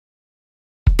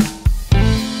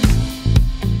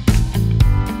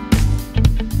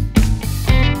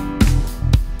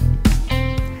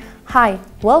Hi,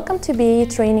 welcome to BAE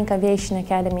Training Aviation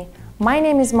Academy. My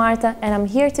name is Marta and I'm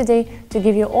here today to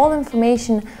give you all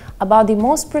information about the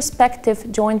most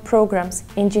prospective joint programs,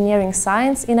 Engineering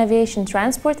Science in Aviation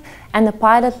Transport and the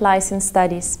Pilot License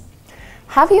Studies.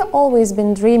 Have you always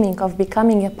been dreaming of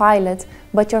becoming a pilot,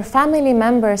 but your family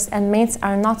members and mates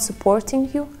are not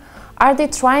supporting you? Are they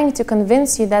trying to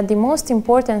convince you that the most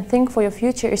important thing for your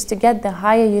future is to get the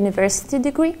higher university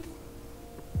degree?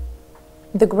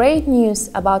 The great news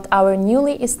about our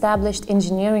newly established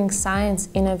Engineering Science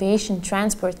in Aviation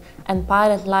Transport and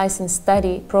Pilot License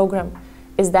Study program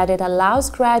is that it allows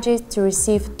graduates to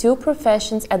receive two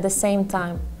professions at the same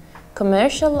time: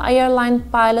 commercial airline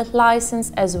pilot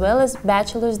license as well as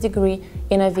bachelor's degree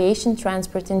in aviation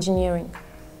transport engineering.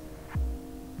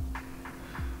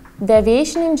 The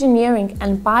Aviation Engineering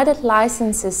and Pilot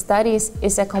Licenses Studies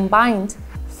is a combined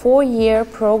 4-year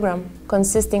program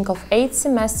consisting of 8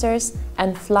 semesters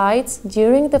and flights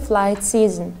during the flight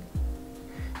season.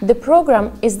 The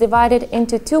program is divided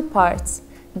into 2 parts.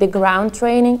 The ground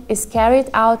training is carried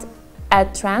out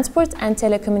at Transport and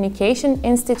Telecommunication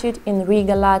Institute in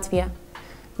Riga, Latvia.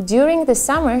 During the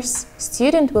summers,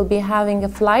 students will be having a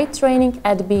flight training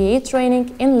at BAE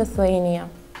Training in Lithuania.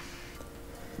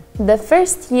 The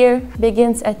first year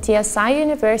begins at TSI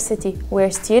University,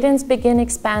 where students begin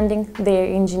expanding their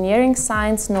engineering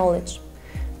science knowledge.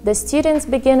 The students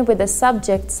begin with a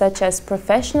subjects such as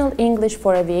professional English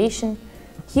for aviation,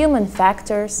 human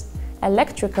factors,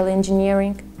 electrical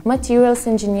engineering, materials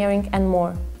engineering, and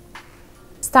more.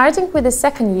 Starting with the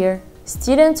second year,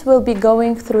 students will be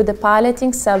going through the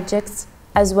piloting subjects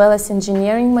as well as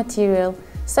engineering material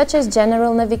such as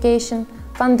general navigation,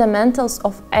 fundamentals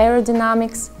of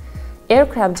aerodynamics,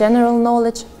 aircraft general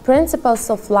knowledge, principles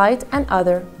of flight, and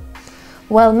other.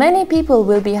 While many people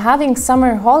will be having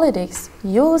summer holidays,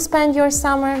 you will spend your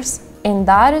summers in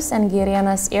Darius and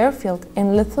Girėnas airfield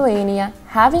in Lithuania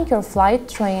having your flight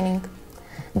training.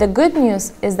 The good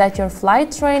news is that your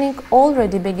flight training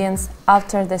already begins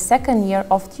after the second year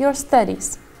of your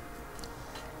studies.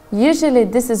 Usually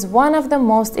this is one of the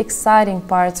most exciting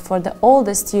parts for all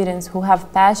the students who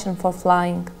have passion for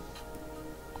flying.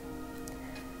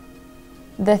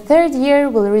 The third year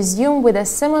will resume with a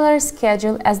similar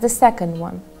schedule as the second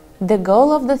one. The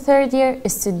goal of the third year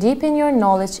is to deepen your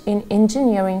knowledge in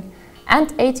engineering and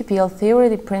ATPL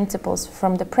theory principles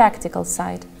from the practical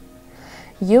side.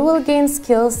 You will gain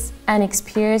skills and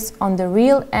experience on the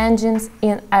real engines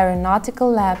in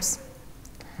aeronautical labs.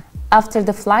 After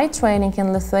the flight training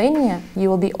in Lithuania, you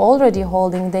will be already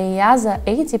holding the EASA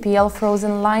ATPL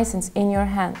frozen license in your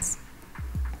hands.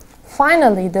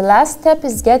 Finally, the last step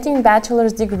is getting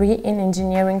bachelor's degree in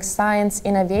engineering science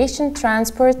in aviation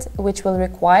transport, which will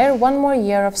require 1 more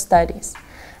year of studies.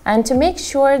 And to make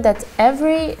sure that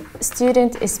every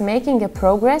student is making a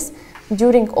progress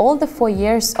during all the 4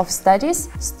 years of studies,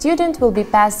 student will be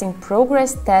passing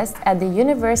progress tests at the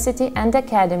university and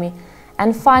academy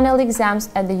and final exams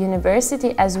at the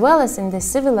university as well as in the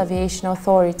Civil Aviation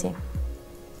Authority.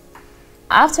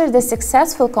 After the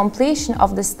successful completion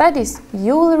of the studies,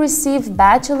 you will receive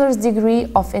bachelor's degree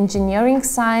of engineering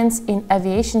science in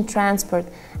aviation transport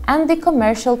and the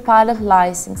commercial pilot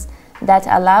license that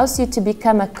allows you to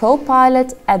become a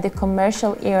co-pilot at the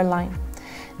commercial airline.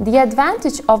 The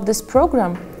advantage of this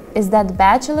program is that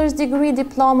bachelor's degree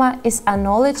diploma is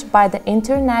acknowledged by the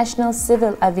International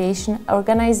Civil Aviation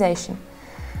Organization,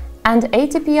 and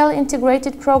ATPL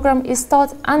integrated program is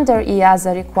taught under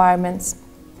EASA requirements.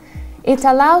 It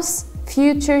allows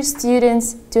future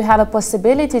students to have a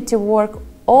possibility to work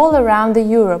all around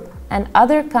Europe and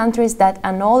other countries that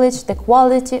acknowledge the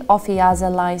quality of EASA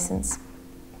license.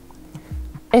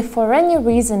 If for any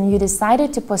reason you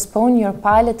decided to postpone your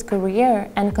pilot career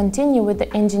and continue with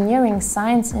the Engineering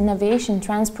Science and Aviation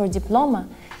Transport diploma,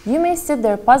 you may sit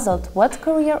there puzzled what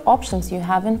career options you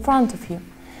have in front of you.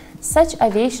 Such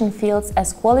aviation fields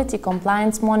as quality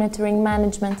compliance monitoring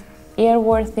management,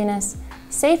 airworthiness,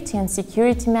 safety and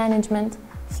security management,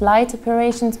 flight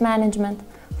operations management,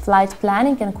 flight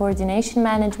planning and coordination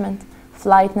management,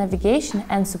 flight navigation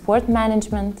and support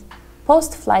management,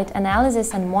 post-flight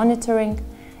analysis and monitoring,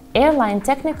 airline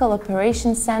technical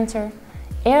operations center,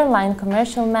 airline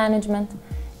commercial management,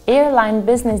 airline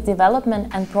business development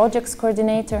and projects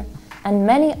coordinator, and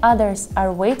many others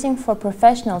are waiting for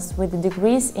professionals with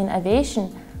degrees in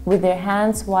aviation with their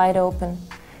hands wide open.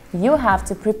 You have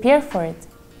to prepare for it.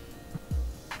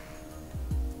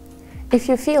 If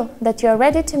you feel that you are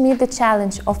ready to meet the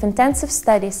challenge of intensive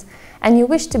studies and you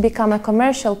wish to become a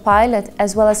commercial pilot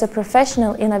as well as a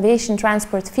professional in aviation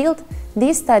transport field,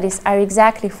 these studies are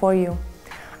exactly for you.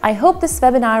 I hope this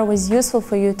webinar was useful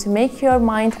for you to make your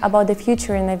mind about the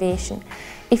future in aviation.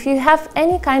 If you have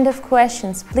any kind of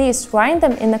questions, please write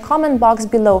them in the comment box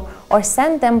below or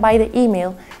send them by the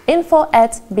email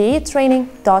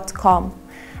info@batraining.com.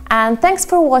 And thanks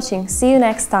for watching. See you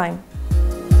next time.